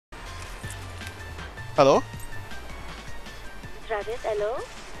Hello? Travis, hello?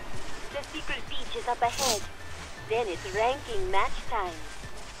 The secret beach is up ahead. Then it's ranking match time.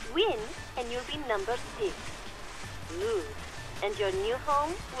 Win, and you'll be number 6. Ooh, and your new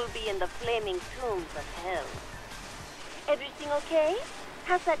home will be in the flaming tombs of hell. Everything okay?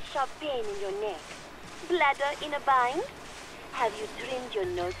 How's that sharp pain in your neck? Bladder in a bind? Have you trimmed your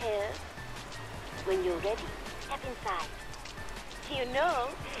nose hairs? When you're ready, step inside. You know,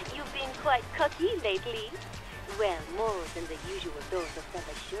 you've been quite cocky lately. Well, more than the usual dose of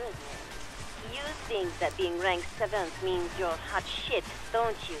self-assuredness. You think that being ranked 7th means you're hot shit,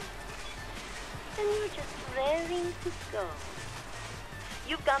 don't you? And you're just raring to go.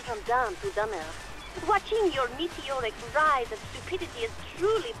 You've gone from dumb to dumber. Watching your meteoric rise of stupidity is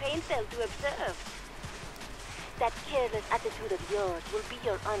truly painful to observe. That careless attitude of yours will be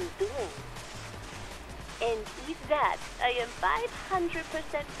your undoing. And with that, I am 500%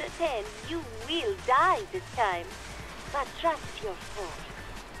 certain you will die this time. But trust your force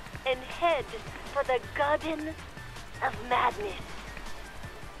and head for the Garden of Madness.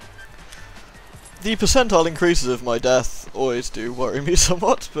 The percentile increases of my death always do worry me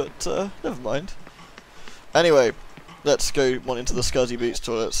somewhat, but never mind. Anyway, let's go on into the Scuzzy Beach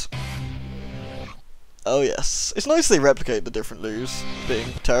toilets. Oh yes, it's nice they replicate the different loos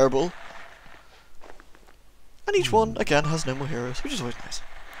being terrible. And each one, again, has no more heroes, which is always nice.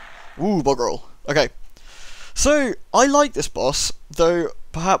 Ooh, boggerel. Okay. So, I like this boss, though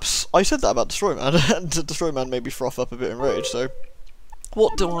perhaps I said that about Destroy Man, and Destroy Man made me froth up a bit in rage, so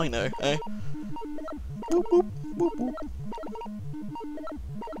what do I know, eh? Boop, boop, boop, boop.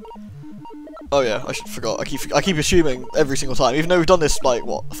 Oh yeah, I forgot. I keep assuming every single time, even though we've done this like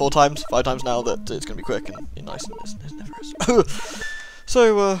what 4 times, 5 times now, that it's gonna be quick and nice, and it never is.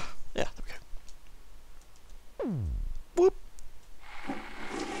 So yeah, there we go. Whoop.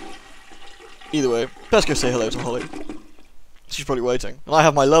 Either way, best go say hello to Holly. She's probably waiting, and I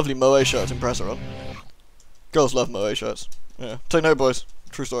have my lovely Moe shirt to impress her on. Girls love Moe shirts. Yeah, take note, boys.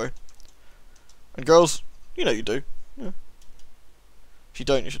 True story. And girls, you know you do. Yeah. If you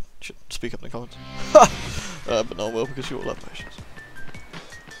don't, you should speak up in the comments. But no one will, because you all love Moe shirts.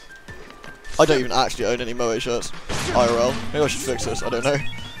 I don't even actually own any Moe shirts. IRL. Maybe I should fix this. I don't know.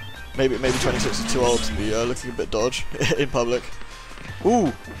 Maybe 26 is too old to be looking a bit dodge in public.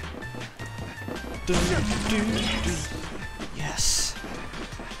 Ooh. Yes.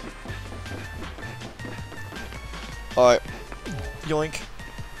 Alright. Yoink.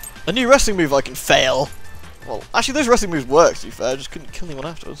 A new wrestling move I can fail. Well, actually those wrestling moves work, to be fair, I just couldn't kill anyone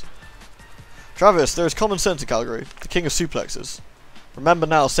afterwards. Travis, there is common sense in Calgary, the king of suplexes. Remember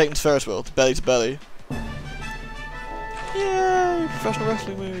now, Satan's Ferris wheel, belly to belly. Yay, professional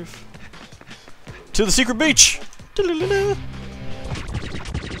wrestling move. To the secret beach! Do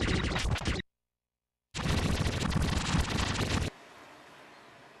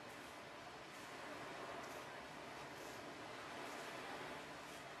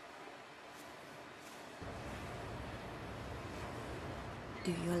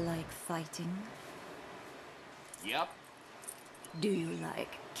you like fighting? Yep. Do you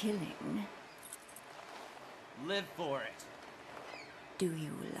like killing? Live for it. Do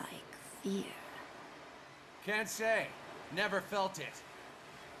you like fear? Can't say. Never felt it.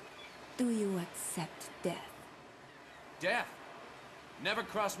 Do you accept death? Death? Never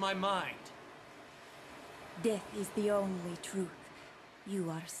crossed my mind. Death is the only truth. You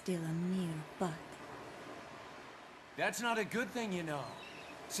are still a mere bud. That's not a good thing, you know.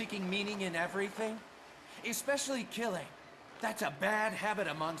 Seeking meaning in everything. Especially killing. That's a bad habit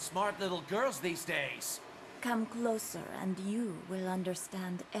among smart little girls these days. Come closer and you will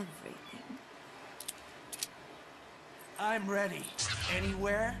understand everything. I'm ready.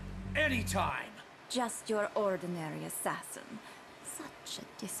 Anywhere, anytime. Just your ordinary assassin. Such a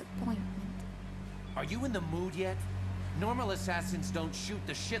disappointment. Are you in the mood yet? Normal assassins don't shoot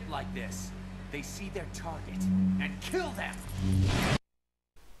the shit like this. They see their target and kill them.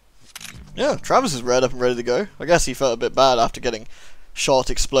 Yeah, Travis is read up and ready to go. I guess he felt a bit bad after getting shot,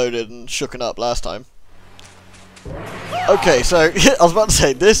 exploded, and shooken up last time. Okay, so I was about to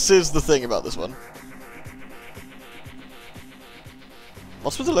say, this is the thing about this one.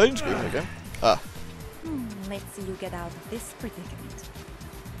 What's with the loading screen again? Ah. Let's see you get out of this predicament.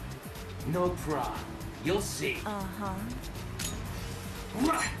 No problem. You'll see. Uh-huh.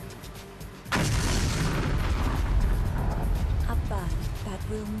 A bud that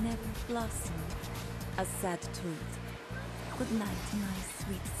will never blossom. A sad truth. Good night, my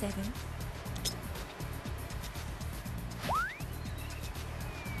sweet seven.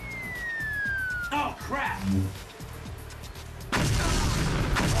 Oh crap!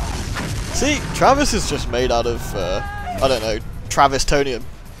 See, Travis is just made out of, I don't know, Travistonium.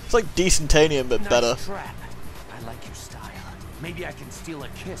 It's like decentanium, but better. Nice trap. I like your style. Maybe I can steal a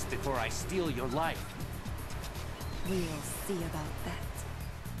kiss before I steal your life. We'll see about that.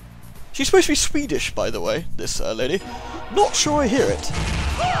 She's supposed to be Swedish, by the way, this lady. Not sure I hear it.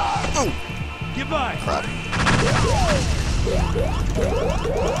 Oh! Goodbye. Crap.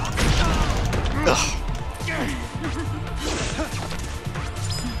 Ugh.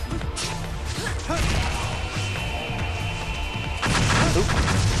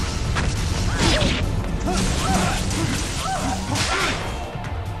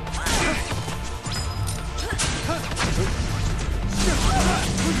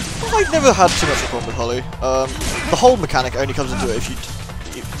 I've never had too much of a problem with Holly. The hole mechanic only comes into it if you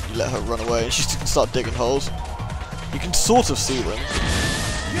let her run away, and she can start digging holes. You can sort of see them.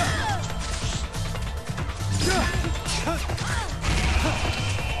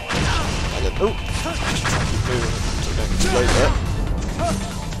 And then, oh, just try to keep moving so I don't explode there.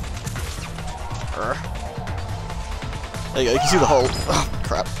 There you go, you can see the hole. Oh,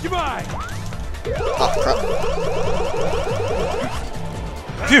 crap. Goodbye. Ah, crap.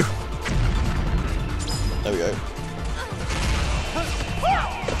 Phew! There we go.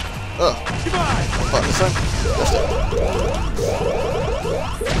 Oh. Fuck, this time.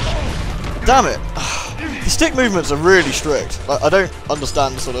 Damn it! The stick movements are really strict. Like, I don't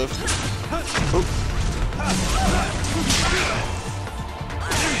understand sort of... Ooh.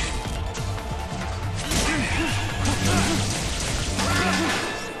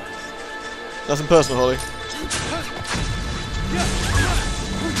 Nothing personal, Holly.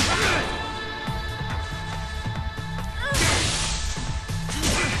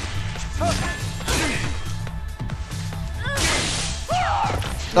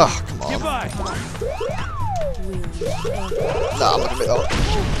 Oh, come on. Nah, I'm not gonna make that one.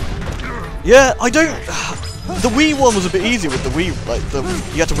 Yeah, I don't... The Wii one was a bit easier with the Wii, like,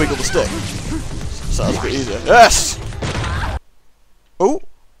 you had to wiggle the stick. So that was a bit easier. Yes! Oh!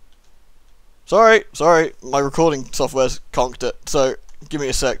 Sorry, my recording software's conked it, so give me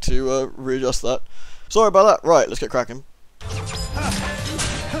a sec to readjust that. Sorry about that. Right, let's get cracking.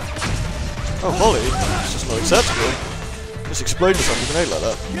 Oh, Holly, it's just not acceptable. Just exploded something grenade like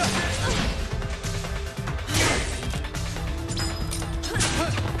that.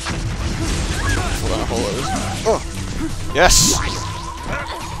 Oh, yes!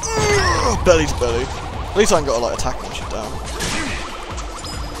 Belly to belly. At least I ain't got to like attack and shit down.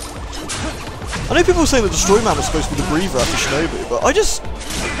 I know people were saying that Destroy Man was supposed to be the breather after Shinobu, but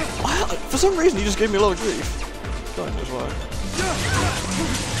for some reason he just gave me a lot of grief. God knows why.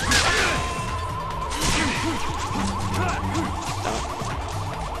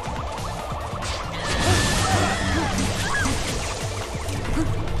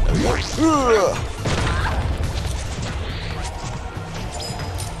 There we go.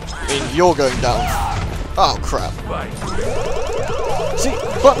 I mean, you're going down. Oh crap. See,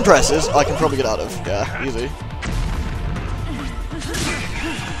 button presses I can probably get out of. Yeah, easy.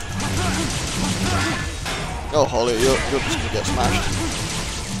 Oh Holly, you're just gonna get smashed.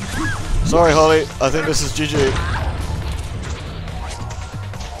 Sorry Holly, I think this is GG.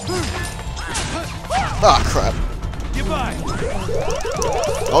 Ah crap.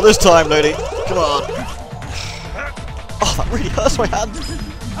 Not this time, lady. Come on. Oh, that really hurts my hand.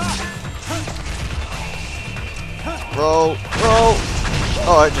 Roll.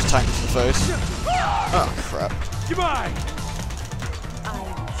 Alright, just tank it to the face. Oh, crap. Goodbye.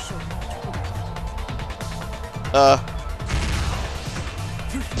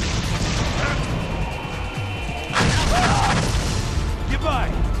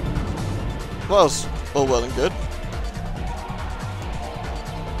 Goodbye. Well, it's all well and good.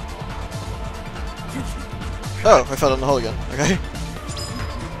 Oh, I fell in the hole again. Okay.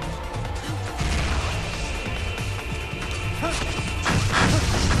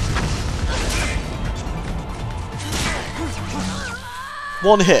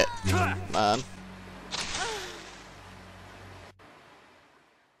 One hit, man.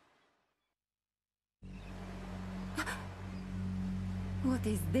 What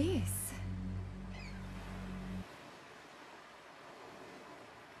is this?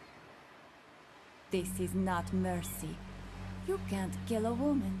 This is not mercy. You can't kill a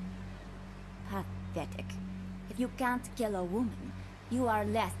woman. Pathetic. If you can't kill a woman, you are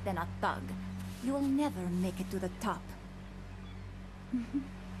less than a thug. You'll never make it to the top.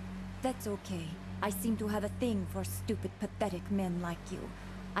 That's okay. I seem to have a thing for stupid, pathetic men like you.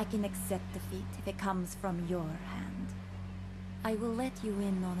 I can accept defeat if it comes from your hand. I will let you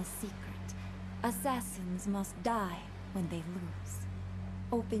in on a secret. Assassins must die when they lose.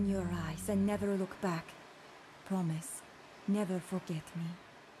 Open your eyes and never look back. Promise, never forget me.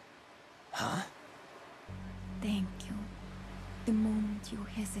 Huh? Thank you. The moment you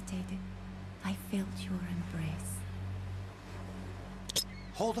hesitated, I felt your embrace.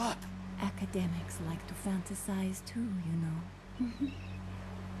 Hold up! Academics like to fantasize too, you know.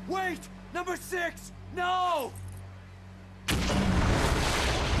 Wait! Number 6! No!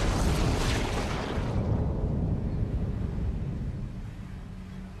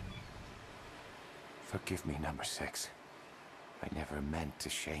 Forgive me, number 6. I never meant to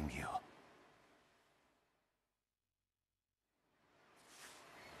shame you.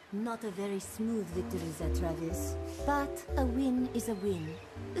 Not a very smooth victory, that Travis. But a win is a win.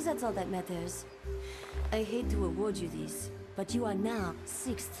 That's all that matters. I hate to award you this, but you are now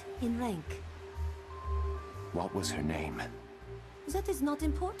 6th in rank. What was her name? That is not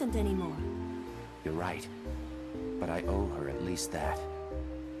important anymore. You're right. But I owe her at least that.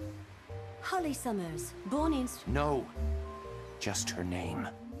 Holly Summers, born in... No. Just her name.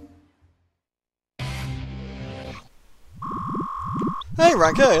 Hey,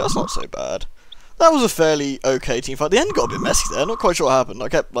 rank A, that's not so bad. That was a fairly okay team fight. The end got a bit messy there, not quite sure what happened. I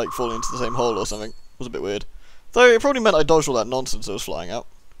kept, like, falling into the same hole or something. It was a bit weird. Though, it probably meant I dodged all that nonsense that was flying out.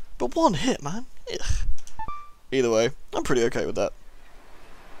 But one hit, man. Ugh. Either way, I'm pretty okay with that.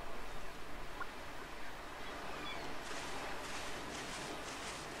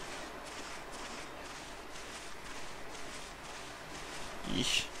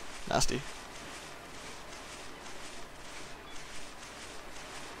 Yeesh. Nasty.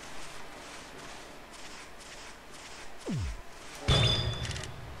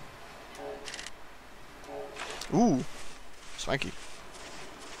 Ooh. Swanky.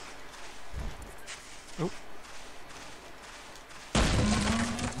 Oh.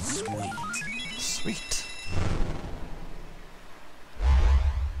 Sweet. Sweet.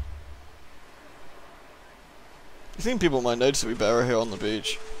 I think people might notice that we bear her here on the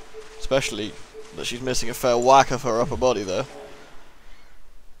beach. Especially that she's missing a fair whack of her upper body there.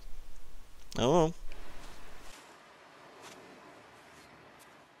 Oh well.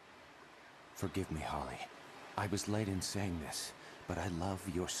 Forgive me, Holly. I was late in saying this, but I love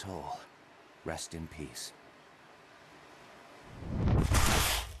your soul. Rest in peace.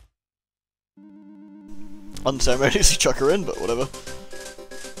 Unceremoniously chuck her in, but whatever.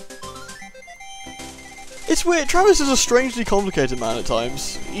 It's weird, Travis is a strangely complicated man at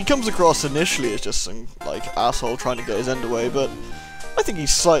times. He comes across initially as just some, like, asshole trying to get his end away, but I think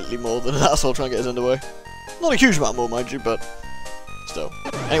he's slightly more than an asshole trying to get his end away. Not a huge amount more, mind you, but still.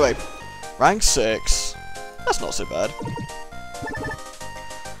 Anyway, rank 6. That's not so bad.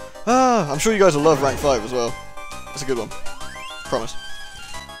 I'm sure you guys will love rank 5 as well. It's a good one. Promise.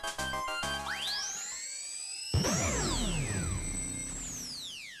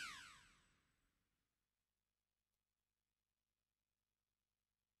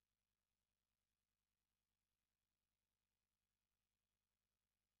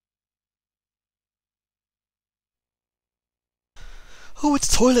 Oh,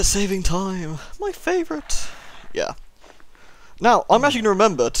 it's toilet saving time! My favourite! Yeah. Now, I'm actually going to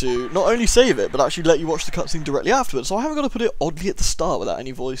remember to not only save it, but actually let you watch the cutscene directly afterwards, so I haven't got to put it oddly at the start without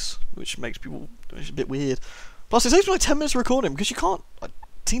any voice, which makes people it's a bit weird. Plus, it takes me like 10 minutes to record him, because you can't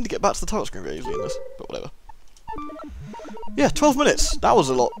seem to get back to the title screen very easily in this, but whatever. Yeah, 12 minutes! That was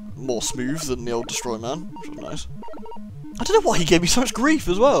a lot more smooth than the old Destroy Man, which was nice. I don't know why he gave me so much grief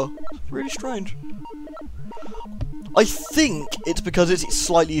as well. It's really strange. I think it's because it's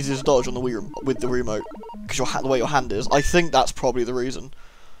slightly easier to dodge on the Wii with the remote, because the way your hand is. I think that's probably the reason.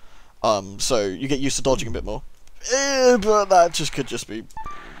 So you get used to dodging a bit more. But that could just be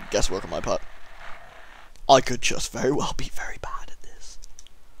guesswork on my part. I could just very well be very bad at this.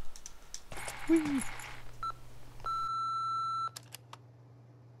 Whee.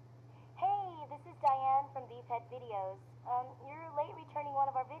 Hey, this is Diane from Beefhead Videos. You're late returning one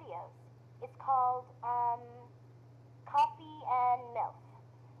of our videos. It's called, Coffee and Milk.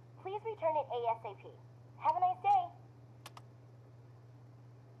 Please return it ASAP. Have a nice day.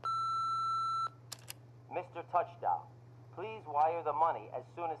 Mr. Touchdown, please wire the money as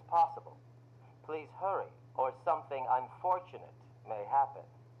soon as possible. Please hurry, or something unfortunate may happen.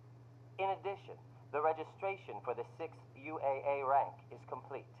 In addition, the registration for the 6th UAA rank is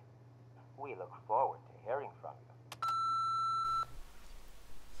complete. We look forward to hearing from you.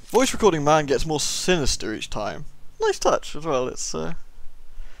 Voice recording man gets more sinister each time. Nice touch as well, it's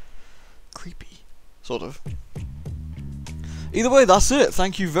creepy, sort of. Either way, that's it.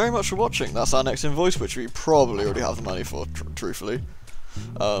 Thank you very much for watching. That's our next invoice, which we probably already have the money for, truthfully.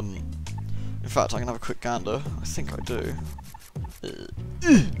 In fact, I can have a quick gander. I think I do.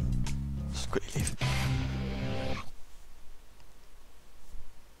 Just quickly leave.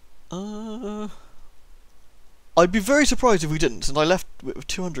 I'd be very surprised if we didn't, since I left with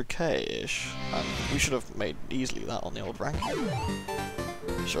 200k-ish, and we should have made easily that on the old ranking.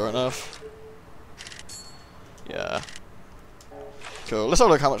 Sure enough. Yeah. Cool. Let's have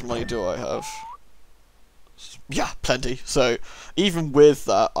a look. How much money do I have? Yeah, plenty. So, even with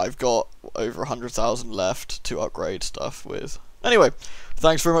that, I've got over 100,000 left to upgrade stuff with. Anyway,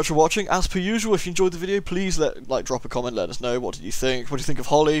 thanks very much for watching. As per usual, if you enjoyed the video, please drop a comment, let us know. What did you think? What do you think of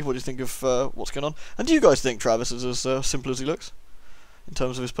Holly? What do you think of what's going on? And do you guys think Travis is as simple as he looks in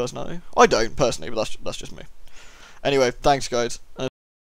terms of his personality? I don't personally, but that's just me. Anyway, thanks guys.